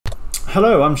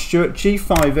Hello, I'm Stuart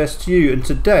G5STU, and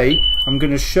today I'm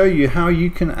going to show you how you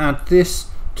can add this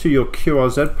to your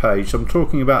QRZ page. I'm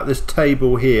talking about this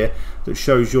table here that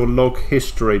shows your log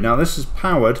history. Now this is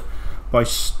powered by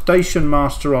Station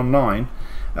Master Online,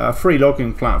 a free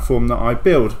logging platform that I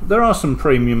build. There are some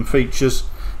premium features,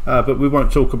 but we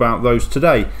won't talk about those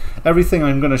today. Everything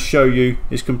I'm going to show you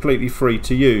is completely free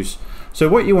to use. So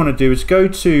what you want to do is go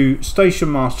to Station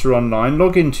Master Online,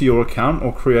 log into your account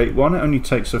or create one. It only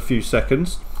takes a few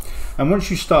seconds. And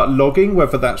once you start logging,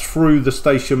 whether that's through the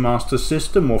Station Master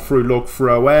system or through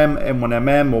Log4OM,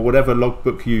 M1MM, or whatever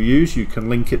logbook you use, you can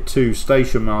link it to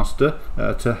Station Master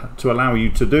to allow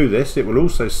you to do this. It will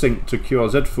also sync to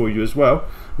QRZ for you as well,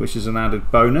 which is an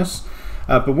added bonus.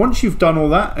 But once you've done all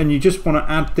that and you just want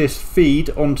to add this feed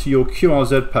onto your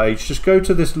QRZ page, just go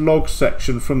to this log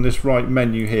section from this right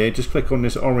menu here, just click on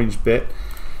this orange bit,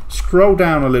 scroll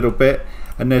down a little bit,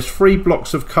 and there's 3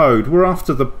 blocks of code. We're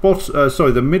after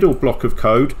the middle block of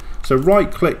code, so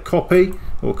right click copy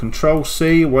or Control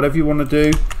C, whatever you want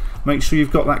to do. Make sure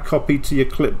you've got that copy to your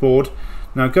clipboard.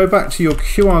 Now go back to your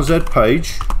QRZ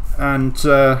page and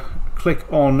click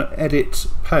on edit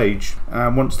page,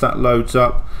 and once that loads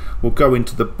up we'll go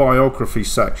into the biography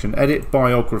section, edit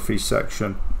biography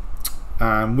section,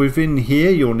 and within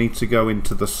here you'll need to go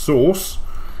into the source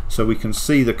so we can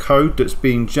see the code that's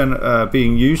being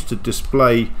used to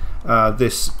display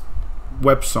this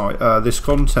website, this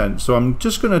content. So I'm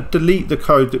just going to delete the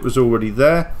code that was already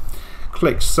there,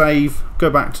 click save,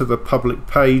 go back to the public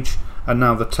page, and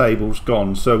now the table's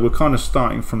gone. So we're kind of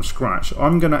starting from scratch.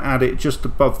 I'm going to add it just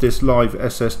above this live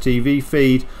SSTV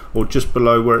feed, or just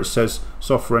below where it says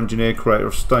Software Engineer Creator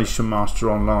of Station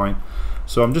Master Online.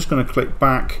 So I'm just going to click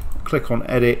back, click on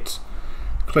edit,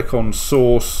 click on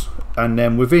source, and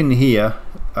then within here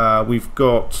we've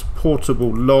got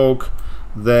portable log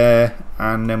there,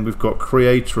 and then we've got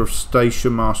Creator of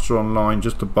Station Master Online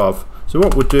just above. So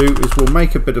what we'll do is we'll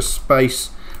make a bit of space,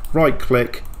 right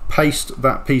click, paste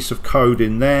that piece of code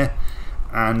in there,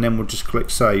 and then we'll just click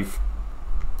save.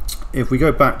 If we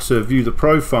go back to view the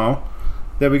profile,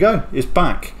 there we go, it's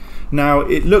back. Now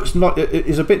it looks like it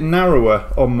is a bit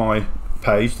narrower on my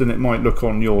page than it might look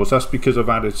on yours. That's because I've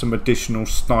added some additional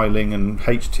styling and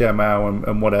HTML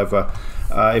and whatever.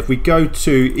 If we go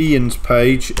to Ian's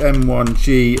page,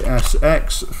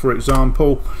 M1GSX for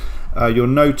example, you'll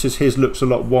notice his looks a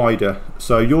lot wider,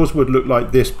 so yours would look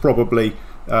like this probably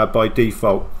by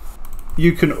default.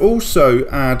 You can also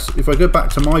add, if I go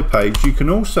back to my page, you can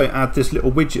also add this little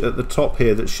widget at the top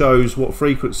here that shows what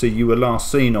frequency you were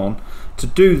last seen on. To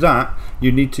do that,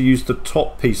 you need to use the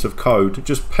top piece of code.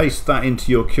 Just paste that into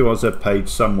your QRZ page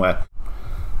somewhere.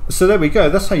 So there we go,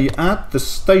 that's how you add the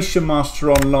Station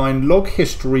Master Online log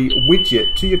history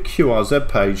widget to your QRZ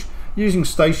page using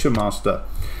Station Master.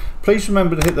 Please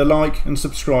remember to hit the like and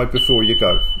subscribe before you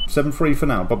go. 7 free for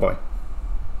now, bye bye.